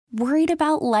Worried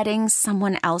about letting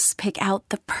someone else pick out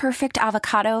the perfect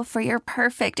avocado for your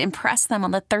perfect impress them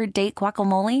on the third date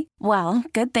guacamole? Well,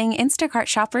 good thing Instacart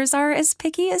shoppers are as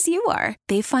picky as you are.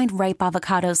 They find ripe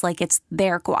avocados like it's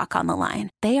their guac on the line.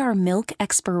 They are milk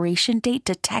expiration date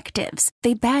detectives.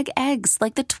 They bag eggs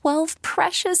like the 12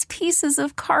 precious pieces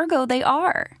of cargo they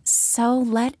are. So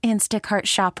let Instacart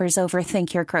shoppers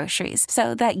overthink your groceries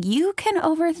so that you can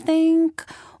overthink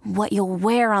what you'll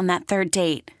wear on that third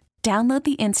date. Download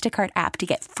the Instacart app to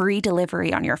get free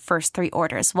delivery on your first 3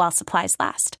 orders while supplies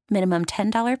last. Minimum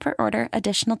 $10 per order.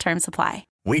 Additional terms apply.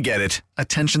 We get it.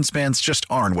 Attention spans just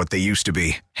aren't what they used to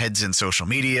be. Heads in social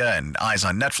media and eyes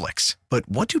on Netflix. But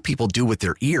what do people do with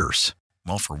their ears?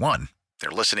 Well, for one, they're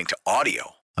listening to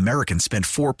audio. Americans spend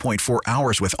 4.4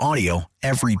 hours with audio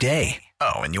every day.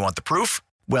 Oh, and you want the proof?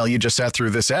 Well, you just sat through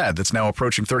this ad that's now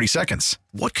approaching 30 seconds.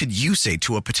 What could you say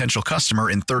to a potential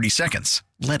customer in 30 seconds?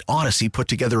 Let Odyssey put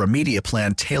together a media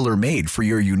plan tailor-made for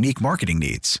your unique marketing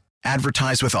needs.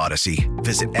 Advertise with Odyssey.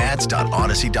 Visit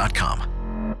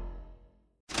ads.odyssey.com.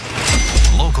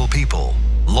 Local people,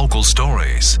 local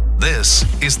stories. This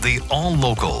is the All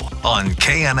Local on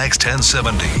KNX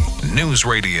 1070 News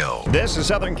Radio. This is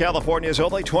Southern California's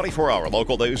only 24-hour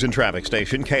local news and traffic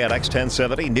station, KNX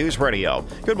 1070 News Radio.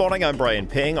 Good morning, I'm Brian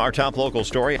Ping. Our top local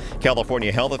story,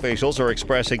 California health officials are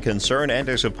expressing concern and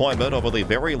disappointment over the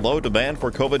very low demand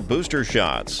for COVID booster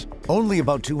shots. Only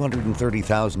about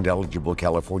 230,000 eligible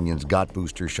Californians got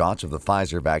booster shots of the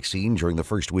Pfizer vaccine during the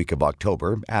first week of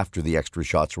October after the extra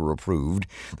shots were approved.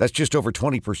 That's just over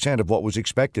 20% of what was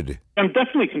expected. I'm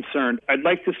definitely concerned. I'd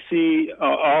like to see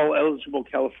all eligible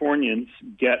Californians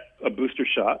get a booster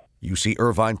shot. UC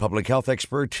Irvine public health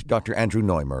expert Dr. Andrew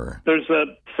Neumer. There's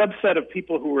a subset of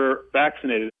people who were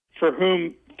vaccinated for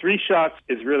whom 3 shots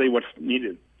is really what's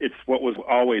needed. It's what was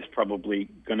always probably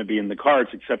going to be in the cards,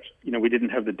 except, we didn't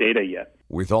have the data yet.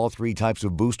 With all 3 types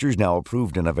of boosters now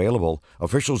approved and available,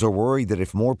 officials are worried that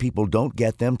if more people don't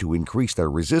get them to increase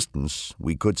their resistance,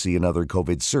 we could see another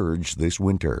COVID surge this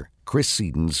winter. Chris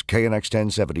Sedens, KNX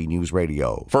 1070 News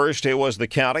Radio. First, it was the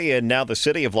county, and now the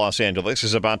city of Los Angeles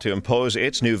is about to impose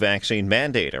its new vaccine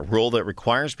mandate, a rule that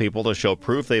requires people to show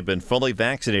proof they've been fully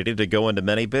vaccinated to go into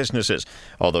many businesses,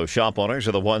 although shop owners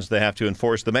are the ones that have to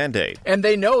enforce the mandate. And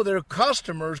they know their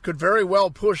customers could very well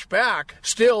push back.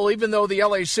 Still, even though the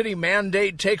LA City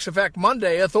mandate takes effect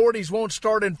Monday, authorities won't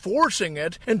start enforcing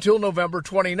it until November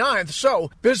 29th.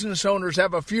 So, business owners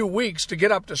have a few weeks to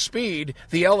get up to speed.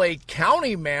 The LA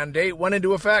County mandate went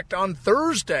into effect on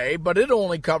Thursday, but it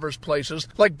only covers places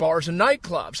like bars and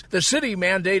nightclubs. The city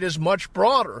mandate is much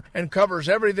broader and covers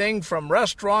everything from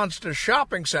restaurants to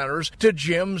shopping centers to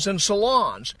gyms and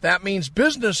salons. That means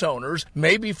business owners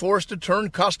may be forced to turn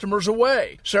customers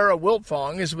away. Sarah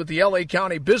Wiltfong is with the LA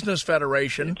County Business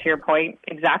Federation. To your point,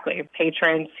 exactly.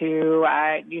 Patrons who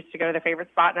used to go to their favorite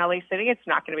spot in LA City, it's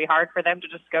not going to be hard for them to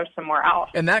just go somewhere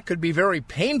else. And that could be very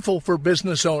painful for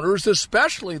business owners,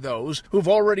 especially those who've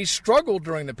already struggled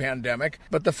during the pandemic,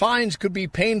 but the fines could be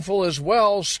painful as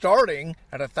well, starting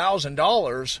at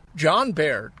 $1,000. John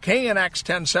Baird, KNX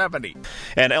 1070.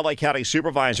 And LA County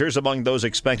supervisors among those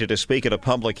expected to speak at a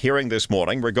public hearing this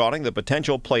morning regarding the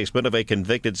potential placement of a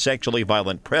convicted sexually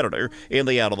violent predator in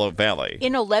the Antelope Valley.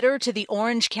 In a letter to the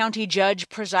Orange County judge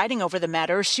presiding over the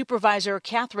matter, Supervisor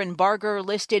Catherine Barger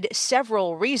listed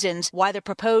several reasons why the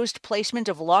proposed placement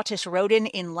of Lawtis Rodin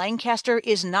in Lancaster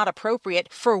is not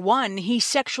appropriate. For one, he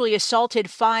sexually assaulted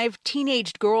 5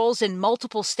 teenage girls in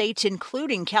multiple states,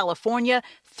 including California,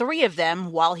 3 of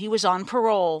them while he was on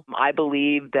parole. I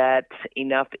believe that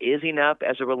enough is enough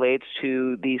as it relates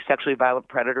to the sexually violent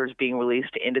predators being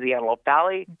released into the Antelope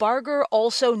Valley. Barger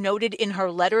also noted in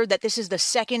her letter that this is the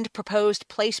second proposed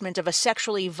placement of a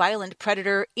sexually violent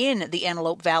predator in the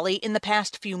Antelope Valley in the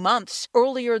past few months.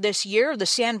 Earlier this year, the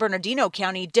San Bernardino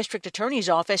County District Attorney's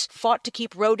Office fought to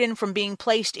keep Rodin from being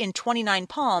placed in 29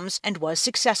 Palms and was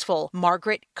successful.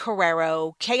 Margaret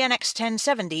Carrero, KNX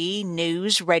 1070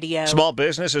 News Radio. Small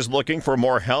business is looking for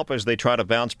more help as they try to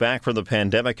bounce back from the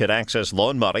pandemic and access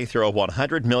loan money through a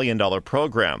 $100 million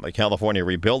program. The California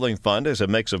Rebuilding Fund is a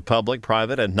mix of public,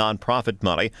 private, and nonprofit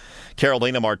money.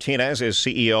 Carolina Martinez is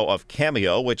CEO of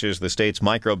Cameo, which is the state's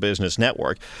micro-business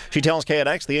network. She tells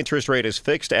KNX the interest rate is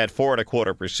fixed at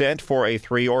 4.25% for a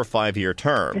 3 or 5 year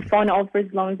term. The fund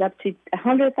offers loans up to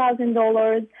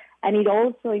 $100,000. And it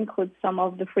also includes some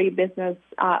of the free business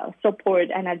support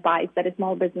and advice that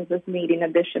small businesses need in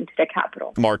addition to the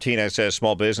capital. Martinez says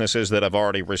small businesses that have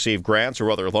already received grants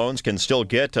or other loans can still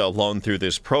get a loan through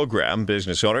this program.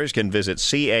 Business owners can visit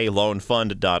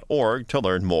caloanfund.org to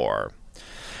learn more.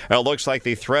 It looks like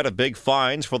the threat of big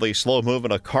fines for the slow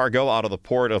movement of cargo out of the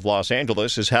port of Los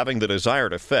Angeles is having the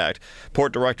desired effect.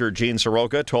 Port Director Gene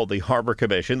Soroka told the Harbor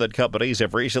Commission that companies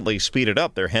have recently speeded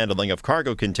up their handling of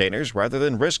cargo containers rather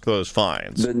than risk those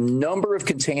fines. The number of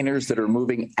containers that are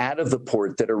moving out of the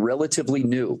port that are relatively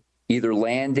new, either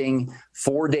landing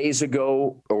 4 days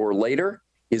ago or later,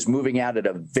 is moving out at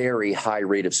a very high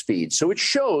rate of speed. So it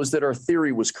shows that our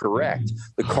theory was correct.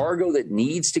 The cargo that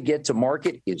needs to get to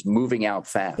market is moving out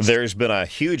fast. There's been a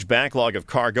huge backlog of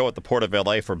cargo at the Port of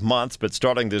L.A. for months, but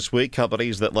starting this week,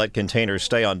 companies that let containers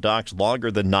stay on docks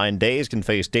longer than 9 days can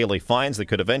face daily fines that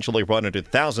could eventually run into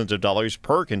thousands of dollars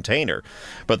per container.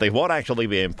 But they won't actually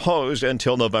be imposed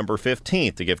until November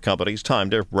 15th to give companies time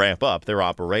to ramp up their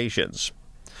operations.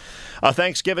 A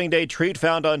Thanksgiving Day treat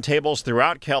found on tables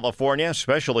throughout California,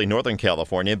 especially Northern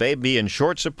California, may be in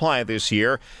short supply this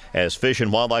year as Fish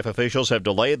and Wildlife officials have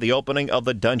delayed the opening of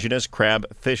the Dungeness crab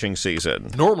fishing season.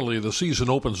 Normally, the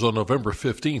season opens on November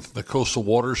 15th in the coastal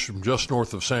waters from just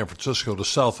north of San Francisco to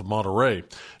south of Monterey.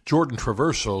 Jordan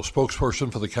Traverso,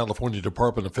 spokesperson for the California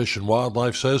Department of Fish and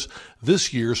Wildlife, says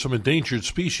this year some endangered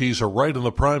species are right in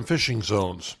the prime fishing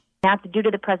zones. That's due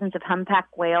to the presence of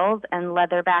humpback whales and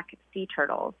leatherback sea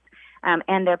turtles.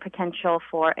 And their potential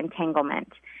for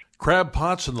entanglement. Crab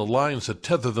pots and the lines that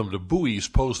tether them to buoys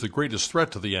pose the greatest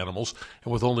threat to the animals,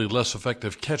 and with only less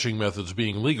effective catching methods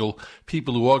being legal,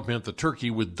 people who augment the turkey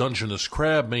with Dungeness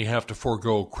crab may have to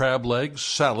forego crab legs,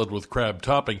 salad with crab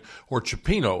topping, or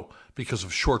cioppino because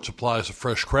of short supplies of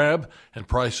fresh crab and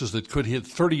prices that could hit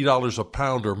 $30 a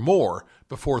pound or more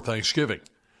before Thanksgiving.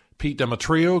 Pete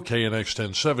Demetrio, KNX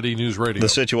 1070 News Radio. The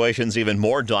situation's even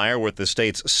more dire with the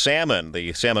state's salmon.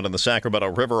 The salmon in the Sacramento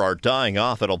River are dying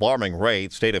off at alarming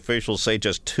rates. State officials say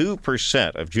just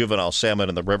 2% of juvenile salmon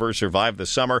in the river survived the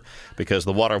summer because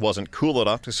the water wasn't cool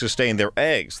enough to sustain their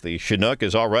eggs. The Chinook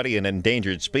is already an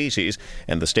endangered species,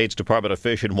 and the state's Department of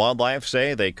Fish and Wildlife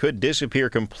say they could disappear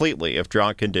completely if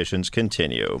drought conditions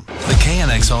continue. The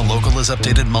KNX All Local is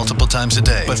updated multiple times a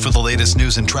day. But for the latest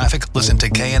news and traffic, listen to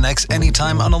KNX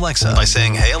anytime on Alexa by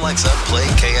saying, "Hey Alexa, play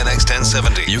KNX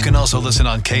 1070. You can also listen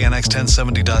on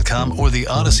KNX1070.com or the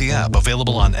Odyssey app,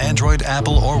 available on Android,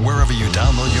 Apple, or wherever you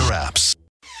download your apps.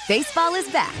 Baseball is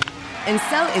back, and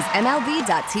so is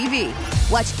MLB.tv.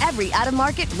 Watch every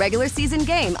out-of-market regular season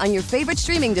game on your favorite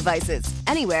streaming devices,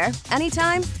 anywhere,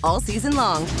 anytime, all season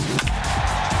long.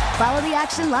 Follow the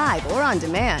action live or on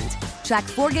demand. Track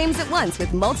 4 games at once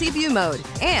with multi-view mode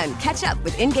and catch up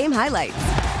with in-game highlights.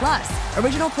 Plus,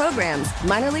 original programs,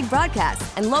 minor league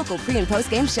broadcasts, and local pre- and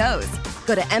post-game shows.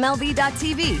 Go to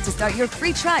MLB.tv to start your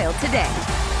free trial today.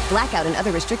 Blackout and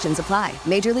other restrictions apply.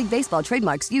 Major League Baseball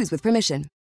trademarks used with permission.